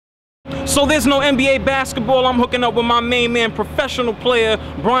So there's no NBA basketball. I'm hooking up with my main man, professional player,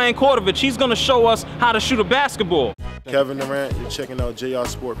 Brian Kortovich. He's gonna show us how to shoot a basketball. Kevin Durant, you're checking out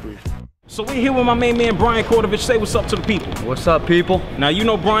JRSportBrief. So we're here with my main man, Brian Kortovich. Say what's up to the people. What's up, people? Now, you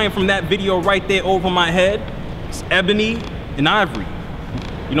know Brian from that video right there over my head. It's ebony and ivory.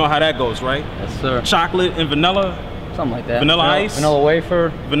 You know how that goes, right? Yes, sir. Chocolate and vanilla. Something like that. Vanilla ice. Vanilla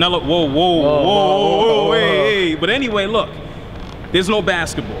wafer. Vanilla, whoa, hey. But anyway, look, there's no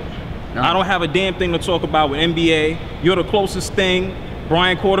basketball. No. I don't have a damn thing to talk about with NBA. You're the closest thing.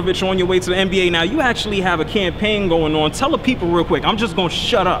 Brian Kortovich on your way to the NBA. Now, you actually have a campaign going on. Tell the people real quick. I'm just gonna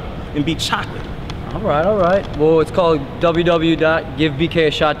shut up and be chocolate. All right. Well, it's called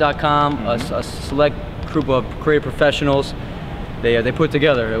www.givebkashot.com. A select group of creative professionals. They put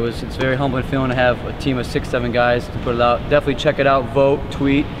together. It's very humbling feeling to have a team of 6-7 guys to put it out. Definitely check it out. Vote,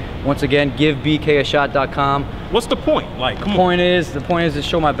 tweet. Once again, givebkashot.com. What's the point? Like, come on. The point is to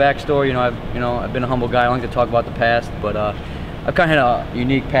show my backstory. I've been a humble guy. I like to talk about the past, but I've kind of had a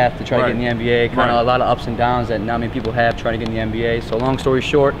unique path to try to get in the NBA. Kind of a lot of ups and downs that not many people have trying to get in the NBA. So long story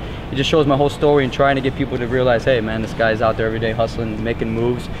short, it just shows my whole story and trying to get people to realize, hey man, this guy's out there every day hustling, making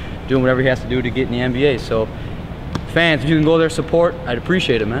moves, doing whatever he has to do to get in the NBA. So fans, if you can go there, support, I'd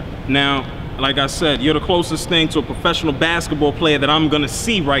appreciate it, man. Now, like I said, you're the closest thing to a professional basketball player that I'm gonna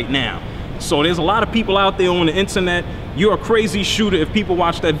see right now. So there's a lot of people out there on the internet. You're a crazy shooter. If people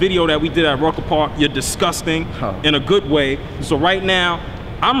watch that video that we did at Rucker Park, you're disgusting in a good way. So right now,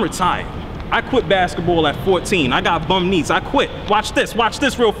 I'm retired. I quit basketball at 14. I got bum knees. I quit. Watch this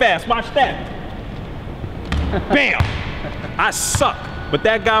real fast. Watch that. Bam! I suck. But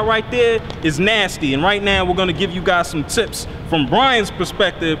that guy right there is nasty. And right now, we're gonna give you guys some tips from Brian's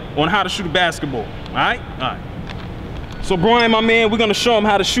perspective on how to shoot a basketball. All right? All right. So Brian, my man, we're gonna show him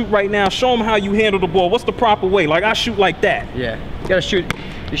how to shoot right now. Show him how you handle the ball. What's the proper way? Like, I shoot like that. Yeah, you gotta shoot.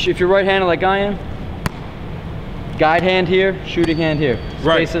 If you're right-handed like I am, guide hand here, shooting hand here.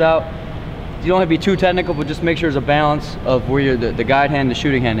 Space it out. You don't have to be too technical, but just make sure there's a balance of where the guide hand and the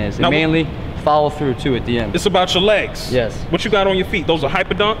shooting hand is. And now, mainly follow through too at the end. It's about your legs. Yes. What you got on your feet? Those are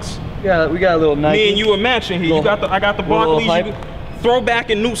hyper dunks? Yeah, we got a little Nike. Me and you are matching here. I got the Barclays. Throwback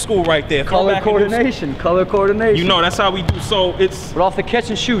in new school right there. Color coordination. You know, that's how we do. So it's. But off the catch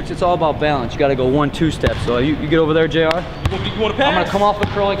and shoots, it's all about balance. You got to go 1-2 steps. So you get over there, JR. You want to pass? I'm gonna come off the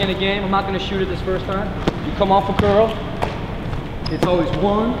curl like in a game. I'm not gonna shoot it this first time. You come off the curl. It's always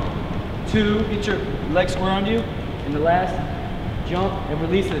 1, 2. Get your legs square on you, and the last jump and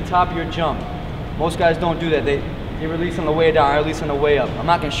release at the top of your jump. Most guys don't do that. They release on the way down. I release on the way up. I'm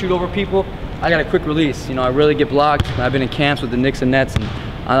not gonna shoot over people. I got a quick release. You know, I really get blocked. I've been in camps with the Knicks and Nets, and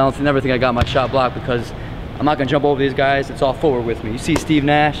I never think I got my shot blocked because I'm not gonna jump over these guys. It's all forward with me. You see Steve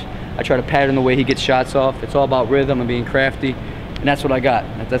Nash, I try to pattern the way he gets shots off. It's all about rhythm and being crafty, and that's what I got.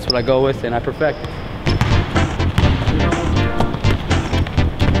 That's what I go with, and I perfect it.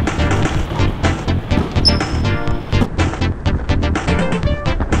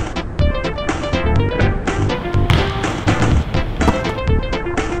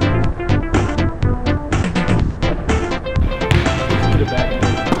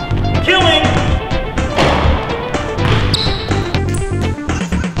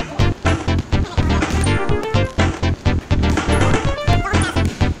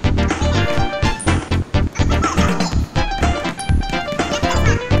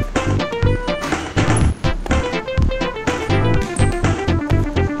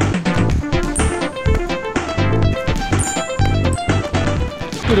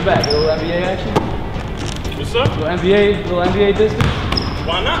 To the back, a little NBA action. What's up? Little NBA distance.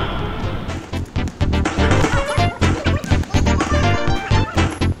 Why not?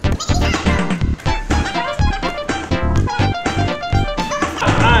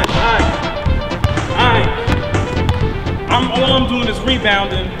 All I'm doing is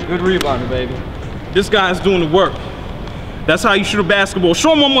rebounding. Good rebounder, baby. This guy's doing the work. That's how you shoot a basketball. Show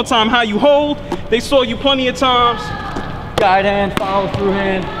them one more time how you hold. They saw you plenty of times. Guide hand, follow through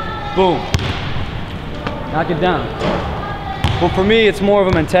hand, boom. Knock it down. Well, for me, it's more of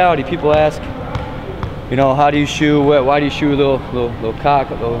a mentality. People ask, you know, how do you shoot? Why do you shoot a little cock,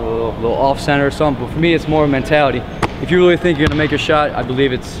 a little off center or something? But for me, it's more a mentality. If you really think you're gonna make a shot, I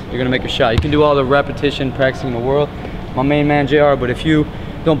believe you're gonna make a shot. You can do all the repetition, practicing in the world. My main man, JR, but if you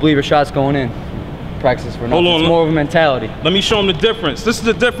don't believe your shot's going in, practice for nothing. It's more of a mentality. Let me show them the difference. This is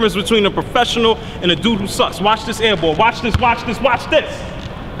the difference between a professional and a dude who sucks. Watch this air ball. Watch this, watch this, watch this.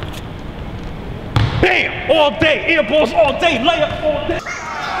 Bam! All day. Air balls all day. Layup all day.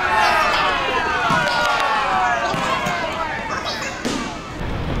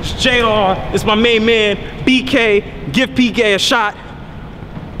 It's JR. It's my main man, BK. Give PK a shot.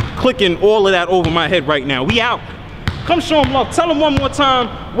 clicking all of that over my head right now. We out. Come show them love. Tell them one more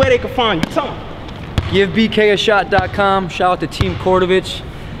time where they can find you. Tell them. GiveBKashot.com. Shout out to Team Kortovich,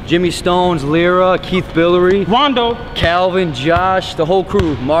 Jimmy Stones, Lyra, Keith Billery, Rondo, Calvin, Josh, the whole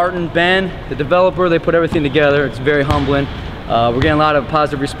crew, Martin, Ben, the developer. They put everything together. It's very humbling. We're getting a lot of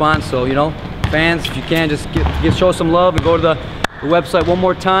positive response. So, you know, fans, if you can, just show some love and go to the website one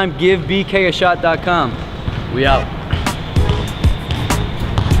more time, GiveBKashot.com. We out.